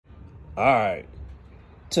Alright,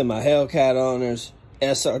 to my Hellcat owners,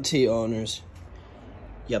 SRT owners,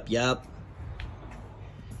 yup.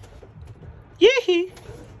 Yee.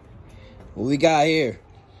 What we got here?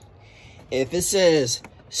 If it says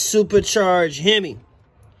supercharged Hemi,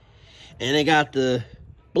 and it got the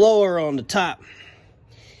blower on the top,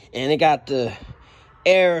 and it got the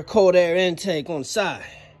cold air intake on the side,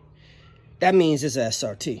 that means it's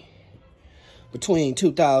SRT. Between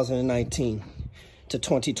 2019 to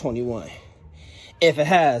 2021. If it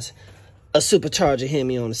has a supercharger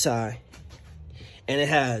Hemi on the side, and it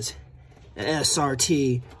has an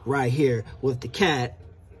SRT right here with the cat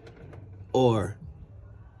or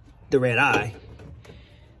the red eye,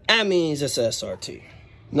 that means it's SRT.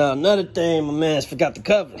 Now, another thing my man's forgot to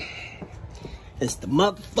cover, it's the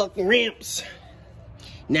motherfucking rims.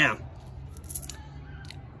 Now,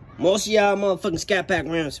 most of y'all motherfucking Scat Pack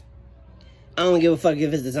rims, I don't give a fuck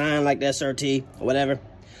if it's designed like the SRT or whatever.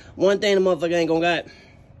 One thing the motherfucker ain't gonna got,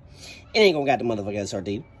 it ain't gonna got the motherfucking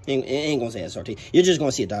SRT. It ain't gonna say SRT. You're just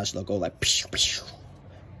gonna see a Dodge logo like pew, pew,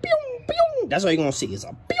 pew, pew. That's all you're gonna see is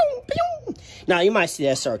a pew, pew. Now, you might see the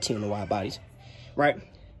SRT on the wide bodies, right?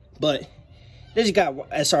 But they just got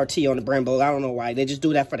SRT on the Brembo. I don't know why. They just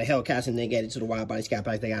do that for the Hellcats and they get it to the wide body Scat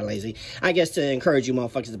Packs. They got lazy. I guess to encourage you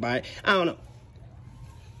motherfuckers to buy it. I don't know.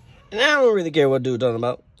 And I don't really care what dude's talking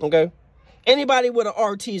about, okay? Anybody with an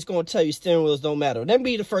RT is going to tell you steering wheels don't matter. Then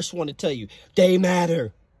be the first one to tell you they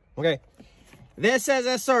matter. Okay? If it says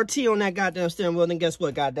SRT on that goddamn steering wheel, then guess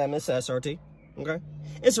what? Goddamn, it's SRT. Okay?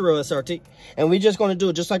 It's a real SRT. And we're just going to do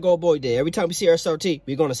it just like old boy did. Every time we see SRT,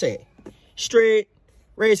 we're going to say it. Street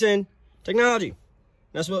racing technology.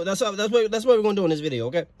 That's what we're going to do in this video,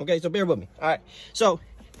 okay? Okay, so bear with me. All right. So,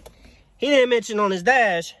 he didn't mention on his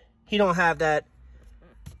dash, he don't have that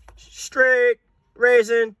straight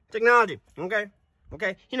racing technology, okay?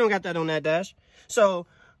 Okay, you don't got that on that dash. So,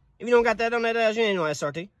 if you don't got that on that dash, you ain't no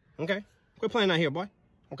SRT, okay? Quit playing out here, boy,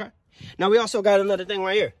 okay? Now, we also got another thing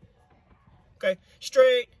right here, okay?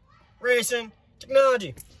 Straight racing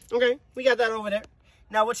technology, okay? We got that over there.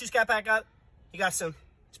 Now, what you Scat Pack got? You got some,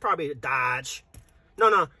 it's probably a Dodge.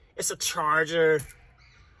 No, it's a Charger.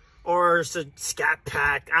 Or it's a Scat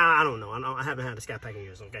Pack. I don't know. I haven't had a Scat Pack in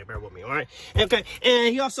years, okay? Bear with me, all right? Okay,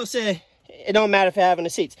 and he also said, it don't matter for having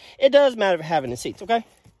the seats. It does matter for having the seats, okay?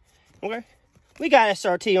 Okay? We got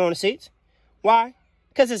SRT on the seats. Why?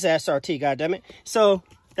 Because it's SRT, goddammit. So,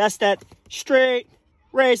 that's that straight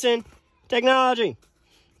racing technology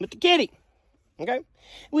with the kitty, okay?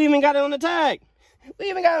 We even got it on the tag. We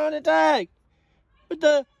even got it on the tag with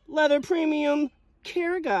the leather premium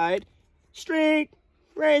care guide straight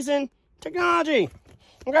racing technology,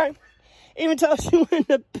 okay? Even tells you in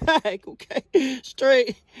the back, okay?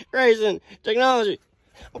 Straight racing technology,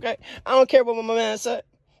 okay? I don't care what my man said,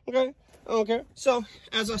 okay? I don't care. So,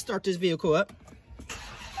 as I start this vehicle up,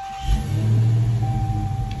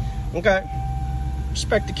 okay?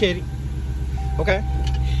 Respect the kitty, okay?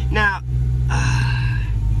 Now,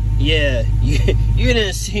 yeah, you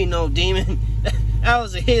didn't see no demon. That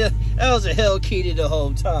was a hell kitty the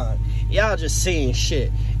whole time. Y'all just seeing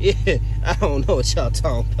shit. Yeah, I don't know what y'all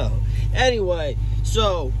talking about. Anyway,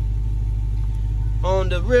 so on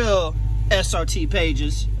the real SRT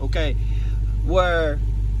pages, okay, where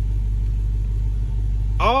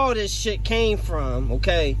all this shit came from,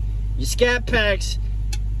 okay, your Scat Packs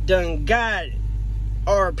done got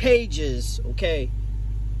our pages, okay.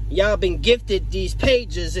 Y'all been gifted these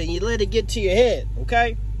pages and you let it get to your head,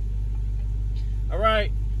 okay? All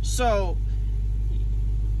right, so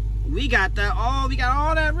we got all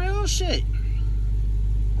that real shit,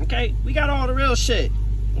 okay? We got all the real shit,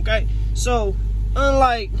 okay? So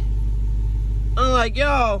unlike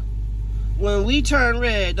y'all, when we turn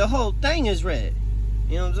red, the whole thing is red.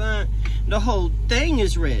 You know what I'm saying? The whole thing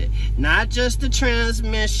is red, not just the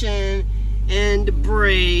transmission and the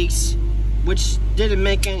brakes, which didn't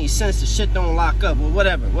make any sense. The shit don't lock up or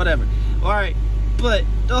whatever. All right, but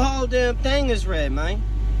the whole damn thing is red, man.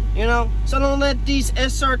 You know, so don't let these the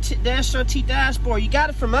SRT dashboard. You got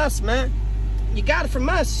it from us, man. You got it from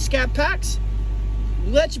us, Scat Packs.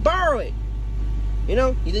 We let you borrow it. You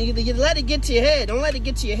know, you let it get to your head. Don't let it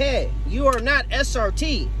get to your head. You are not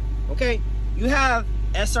SRT, okay? You have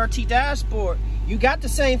SRT dashboard. You got the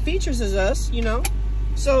same features as us, you know.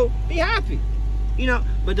 So be happy, you know.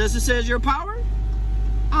 But does it say your power?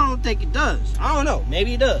 I don't think it does. I don't know.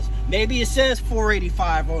 Maybe it does. Maybe it says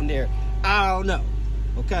 485 on there. I don't know.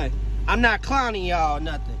 Okay, I'm not clowning y'all or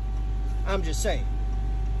nothing. I'm just saying.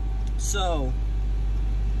 So,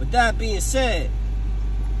 with that being said,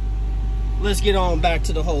 let's get on back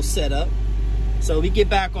to the whole setup. So we get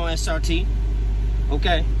back on SRT.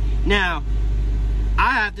 Okay, now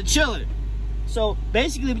I have to chill it. So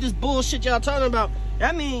basically, with this bullshit y'all talking about,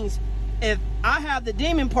 that means if I have the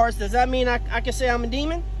demon parts, does that mean I can say I'm a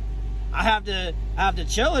demon? I have the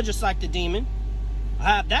chiller just like the demon.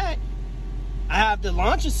 I have that. I have the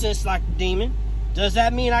launch assist like the demon. Does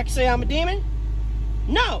that mean I can say I'm a demon?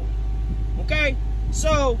 No. Okay?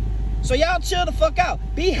 So y'all chill the fuck out.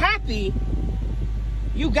 Be happy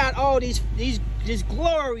you got all these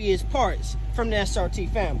glorious parts from the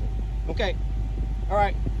SRT family. Okay?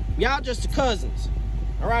 Alright? Y'all just the cousins.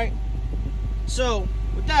 Alright? So,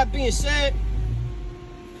 with that being said,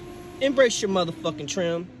 embrace your motherfucking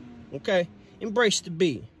trim. Okay? Embrace the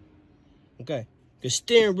B. Okay? Because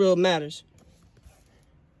steering wheel matters.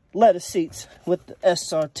 Leather seats with the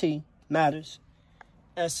SRT matters.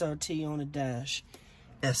 SRT on the dash.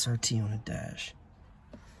 SRT on the dash.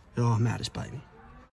 It all matters, baby.